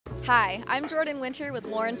Hi, I'm Jordan Winter with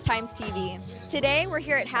Lawrence Times TV. Today we're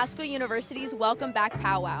here at Haskell University's Welcome Back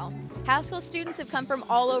Powwow. Haskell students have come from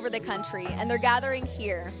all over the country and they're gathering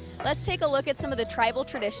here. Let's take a look at some of the tribal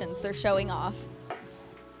traditions they're showing off.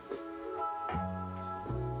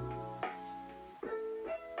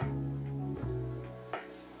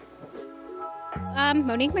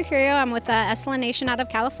 Monique Mercurio. I'm with the Haskell Indian Nation out of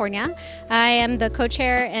California. I am the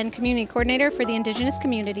co-chair and community coordinator for the Indigenous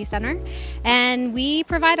Community Center, and we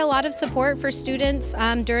provide a lot of support for students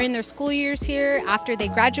during their school years here, after they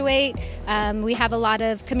graduate. We have a lot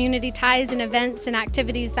of community ties and events and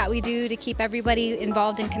activities that we do to keep everybody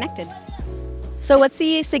involved and connected. So what's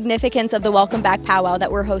the significance of the Welcome Back Powwow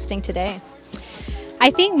that we're hosting today? I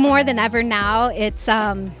think more than ever now, it's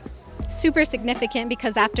super significant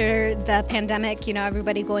because after the pandemic,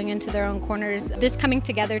 everybody going into their own corners, this coming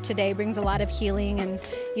together today brings a lot of healing, and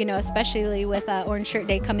especially with Orange Shirt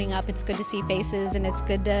Day coming up, it's good to see faces, and it's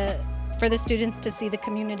good for the students to see the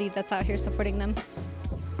community that's out here supporting them.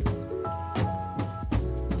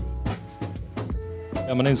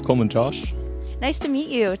 Yeah, my name is Coleman Josh. Nice to meet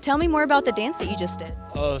you. Tell me more about the dance that you just did.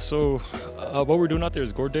 What we're doing out there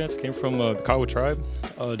is gourd dance. Came from the Kiowa tribe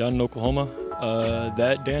down in Oklahoma.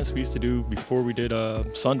 That dance we used to do before we did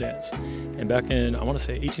Sundance, and back in, I want to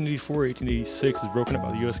say 1884, 1886, it was broken up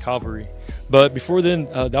by the U.S. Cavalry. But before then,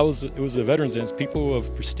 it was a veterans dance. People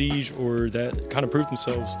of prestige or that kind of proved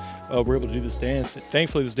themselves were able to do this dance.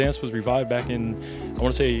 Thankfully, this dance was revived back in, I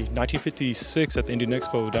want to say 1956 at the Indian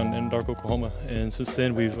Expo down in Dark, Oklahoma, and since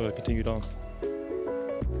then we've continued on.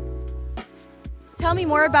 Tell me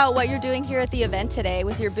more about what you're doing here at the event today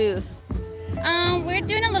with your booth. We're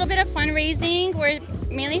doing a little bit of fundraising. We're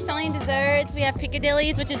mainly selling desserts. We have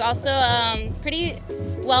Piccadilly's, which is also pretty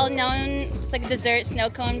well known. It's like a dessert snow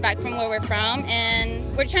cone back from where we're from,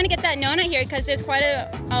 and we're trying to get that known out here because there's quite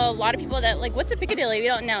a lot of people that like, what's a Piccadilly? We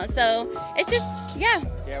don't know. So it's just, yeah.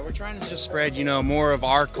 Yeah, we're trying to just spread, more of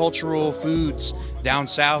our cultural foods down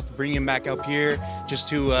south, bring them back up here, just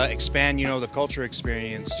to expand, the culture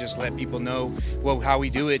experience. Just let people know how we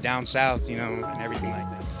do it down south, and everything like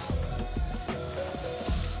that.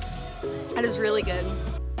 That is really good.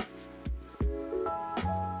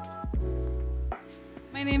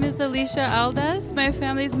 My name is Alicia Aldas. My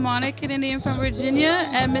family's Monacan Indian from Virginia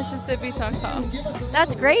and Mississippi Choctaw.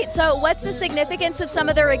 That's great. So what's the significance of some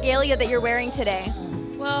of the regalia that you're wearing today?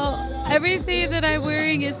 Well, everything that I'm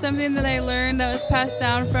wearing is something that I learned that was passed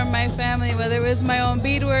down from my family, whether it was my own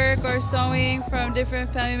beadwork or sewing from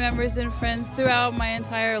different family members and friends throughout my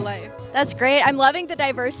entire life. That's great. I'm loving the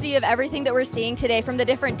diversity of everything that we're seeing today, from the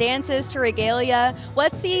different dances to regalia.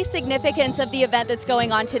 What's the significance of the event that's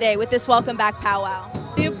going on today with this Welcome Back Powwow?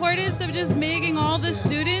 The importance of just making all the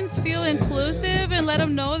students feel inclusive and let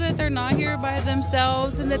them know that they're not here by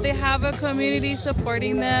themselves and that they have a community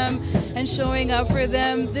supporting them and showing up for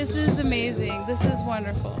them. This is amazing. This is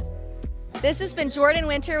wonderful. This has been Jordan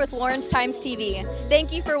Winter with Lawrence Times TV.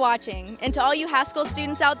 Thank you for watching. And to all you Haskell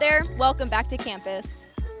students out there, welcome back to campus.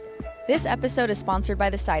 This episode is sponsored by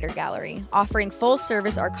the Cider Gallery, offering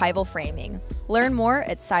full-service archival framing. Learn more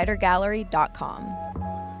at cidergallery.com.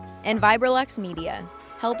 And Vibrolux Media,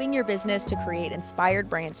 helping your business to create inspired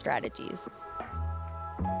brand strategies.